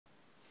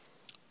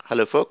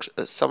Hello folks,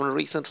 someone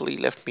recently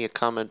left me a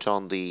comment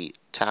on the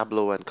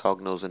Tableau and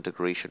Cognos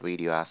integration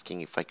video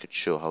asking if I could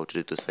show how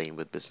to do the same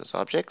with business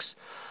objects.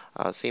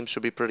 Seems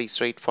to be pretty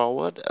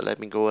straightforward. Let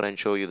me go ahead and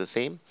show you the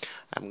same.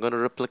 I'm going to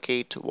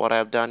replicate what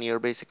I've done here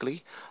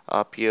basically.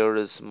 Up here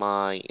is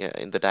my,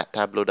 in the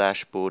Tableau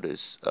dashboard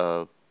is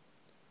a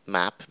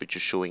map which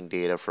is showing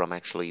data from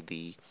actually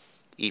the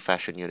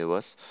eFashion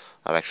universe.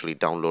 I've actually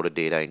downloaded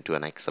data into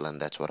an Excel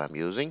and that's what I'm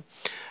using.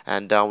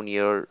 And down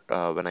here,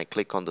 when I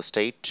click on the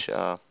state,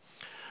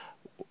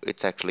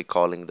 it's actually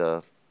calling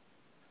the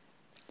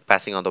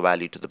passing on the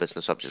value to the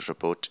business object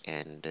report,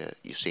 and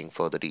you're seeing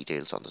further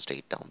details on the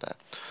state down there.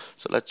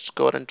 So let's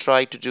go ahead and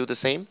try to do the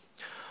same.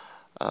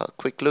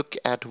 Quick look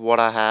at what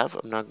I have.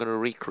 I'm not going to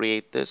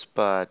recreate this,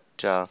 but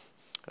a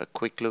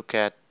quick look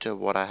at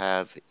what I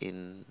have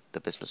in the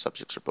business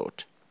objects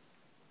report.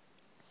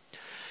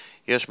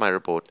 Here's my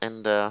report,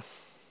 and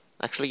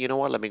actually, you know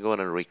what? Let me go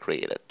ahead and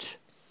recreate it.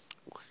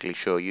 Quickly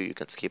show you. You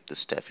can skip this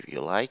step if you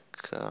like.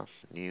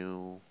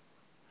 New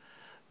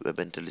web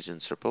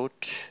intelligence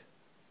report.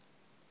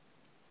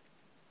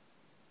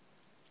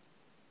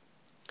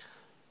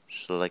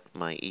 Select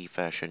my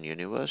eFashion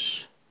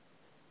universe.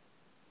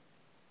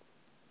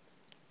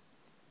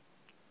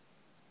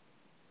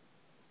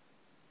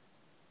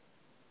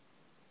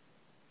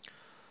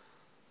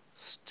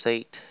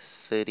 State,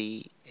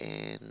 city,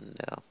 and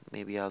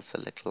maybe I'll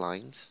select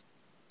lines,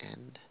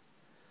 and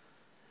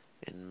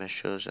in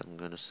measures I'm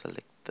going to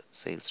select the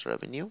sales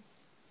revenue,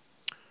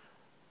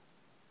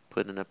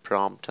 put in a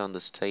prompt on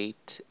the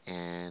state,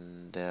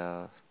 and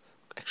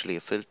actually a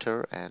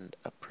filter and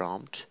a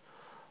prompt.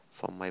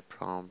 For my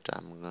prompt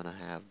I'm going to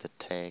have the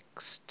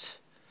text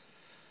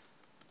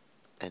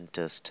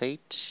enter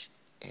state,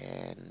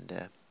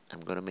 and I'm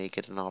going to make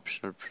it an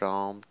optional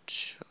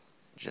prompt.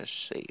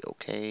 Just say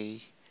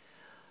okay,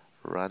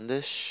 run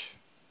this.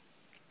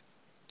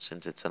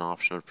 Since it's an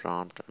optional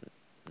prompt,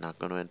 I'm not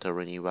going to enter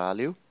any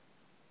value.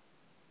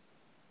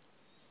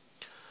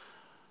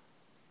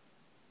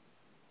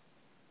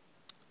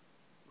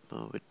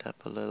 Move it up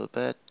a little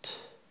bit.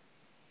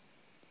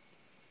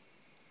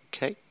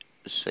 Okay,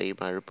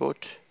 save my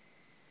report.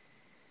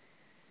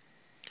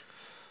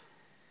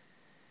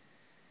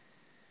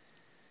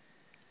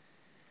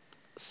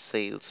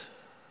 Sales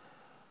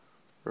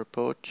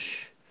report.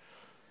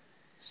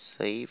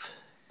 Save.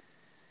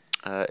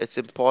 It's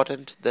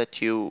important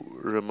that you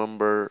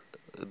remember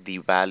the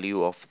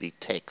value of the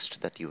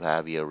text that you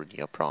have here in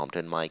your prompt.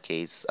 In my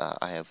case,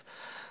 I have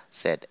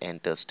set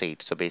enter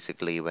state. So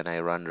basically, when I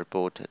run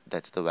report,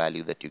 that's the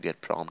value that you get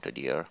prompted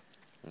here.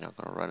 I'm not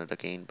going to run it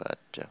again,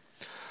 but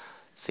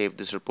save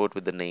this report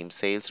with the name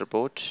sales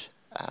report.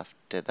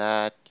 After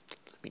that,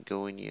 let me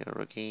go in here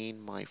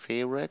again, my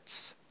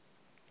favorites.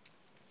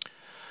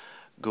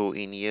 Go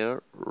in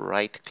here,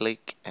 right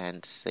click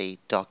and say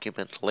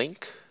document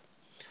link.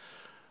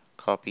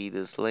 Copy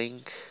this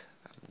link.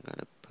 I'm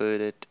gonna put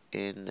it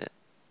in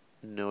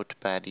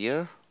Notepad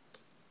here.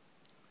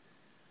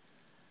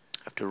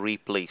 I have to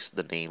replace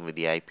the name with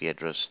the IP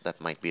address.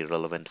 That might be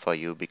relevant for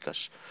you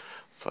because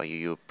for you,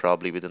 you're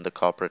probably within the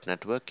corporate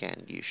network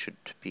and you should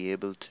be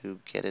able to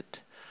get it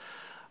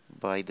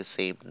by the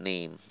same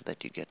name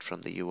that you get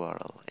from the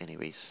URL.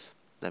 Anyways,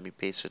 let me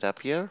paste it up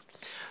here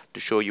to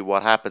show you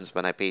what happens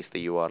when I paste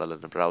the URL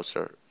in the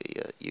browser.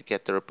 You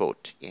get the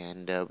report,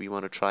 and we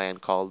want to try and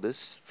call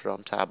this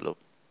from Tableau.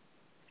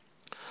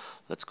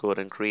 Let's go ahead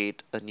and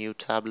create a new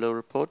Tableau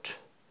report.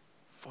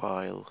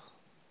 File,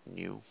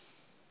 new,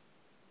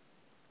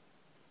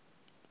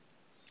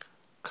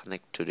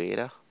 connect to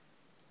data,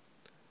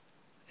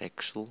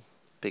 Excel,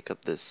 pick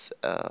up this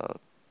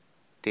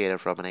data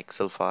from an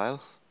Excel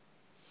file.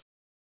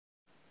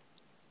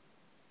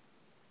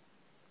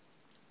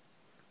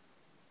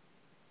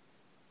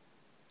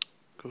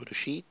 Go to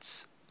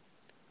Sheets,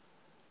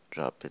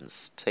 drop in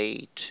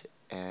state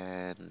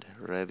and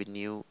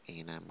revenue,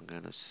 and I'm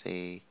gonna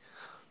say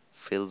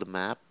fill the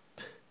map.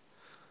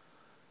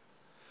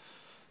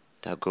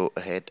 Now go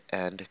ahead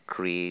and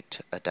create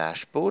a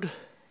dashboard.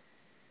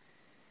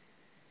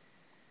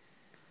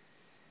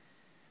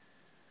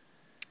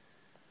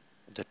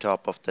 The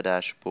top of the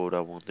dashboard, I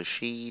want the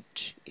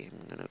sheet.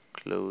 I'm gonna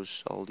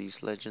close all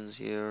these legends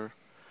here,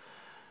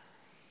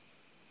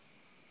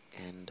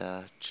 and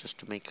just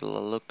to make it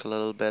look a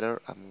little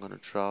better, I'm gonna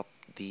drop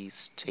the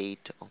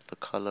state on the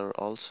color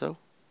also,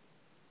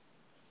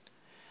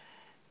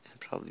 and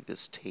probably the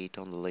state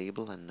on the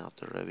label and not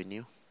the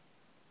revenue.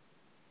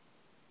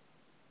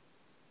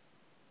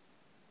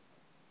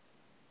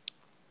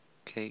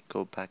 Okay,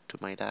 go back to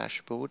my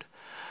dashboard.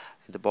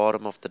 At the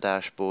bottom of the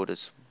dashboard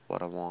is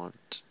what I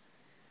want,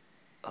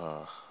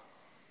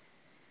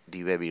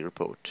 the webi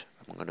report.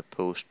 I'm going to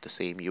post the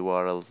same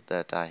URL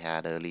that I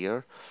had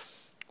earlier,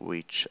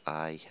 which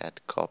I had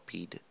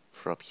copied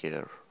from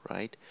here,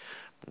 right?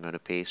 I'm going to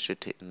paste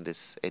it in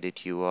this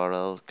edit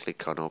URL,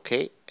 click on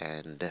OK,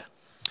 and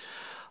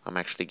I'm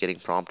actually getting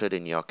prompted.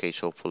 In your case,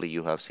 hopefully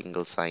you have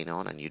single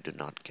sign-on and you do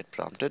not get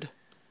prompted.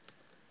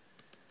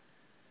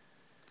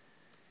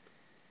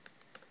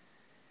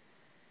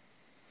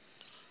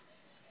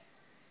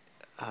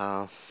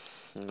 Uh,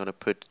 I'm gonna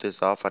put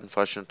this off.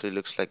 Unfortunately,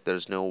 looks like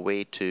there's no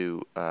way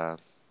to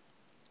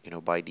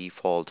by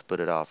default put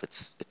it off.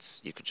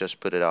 It's you could just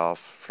put it off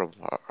from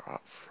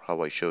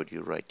how I showed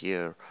you right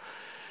here.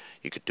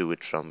 You could do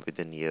it from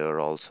within here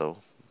also,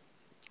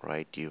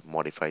 right? You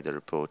modify the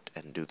report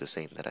and do the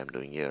same that I'm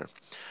doing here.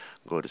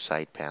 Go to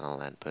side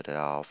panel and put it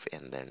off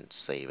and then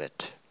save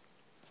it.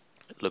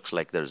 It looks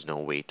like there's no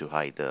way to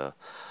hide the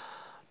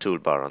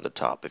toolbar on the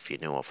top. If you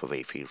know of a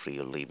way, feel free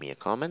to leave me a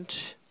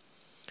comment.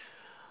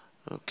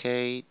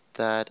 Okay,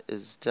 that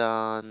is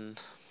done.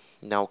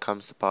 Now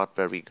comes the part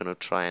where we're going to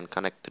try and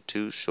connect the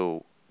two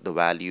so the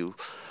value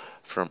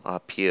from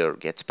up here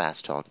gets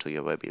passed on to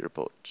your webi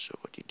report. So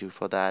what you do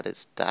for that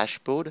is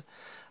dashboard,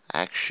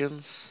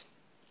 actions,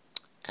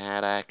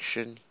 add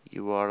action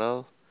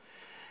URL,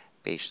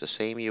 paste the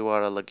same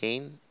URL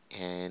again,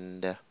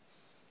 and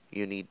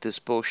you need this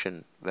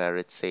portion where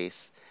it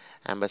says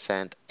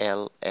ampersand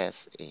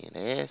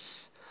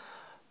LSNS,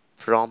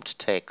 prompt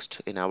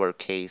text. In our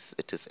case,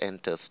 it is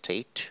enter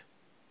state.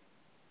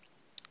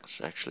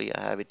 So actually,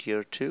 I have it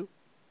here too.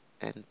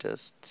 Enter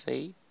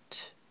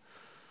state.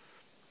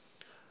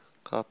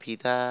 Copy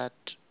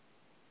that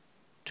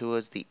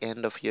towards the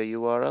end of your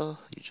URL.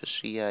 You just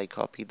see I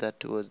copied that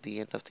towards the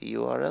end of the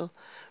URL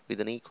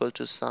with an equal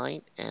to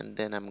sign, and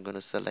then I'm going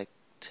to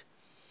select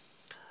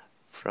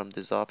from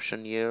this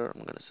option here.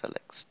 I'm going to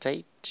select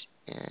state,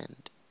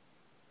 and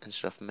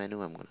instead of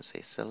menu I'm going to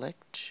say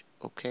select.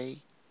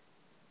 Okay,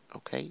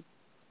 okay.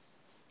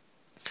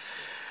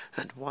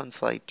 And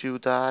once I do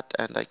that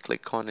and I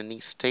click on any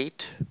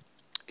state,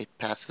 it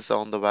passes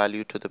on the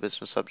value to the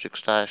business subject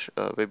slash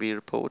webi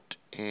report,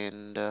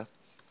 and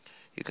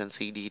you can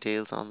see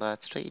details on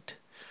that state.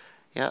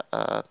 Yeah,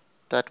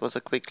 that was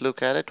a quick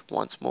look at it.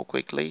 Once more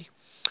quickly,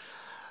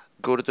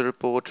 go to the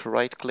report,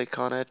 right click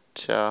on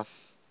it,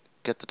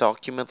 get the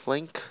document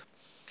link,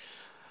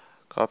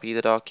 copy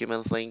the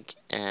document link,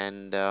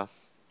 and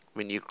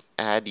when you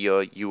add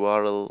your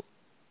URL,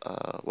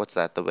 what's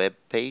that, the web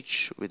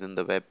page, within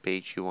the web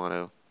page you want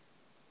to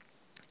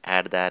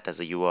add that as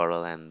a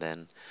URL, and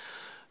then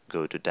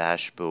go to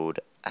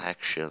dashboard,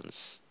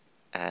 actions,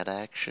 add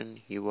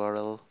action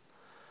URL,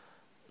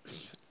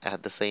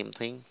 add the same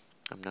thing.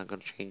 I'm not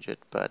going to change it,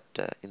 but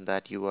in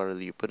that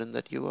URL you put in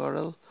that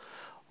URL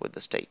with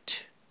the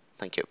state.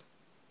 Thank you.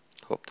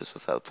 Hope this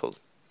was helpful.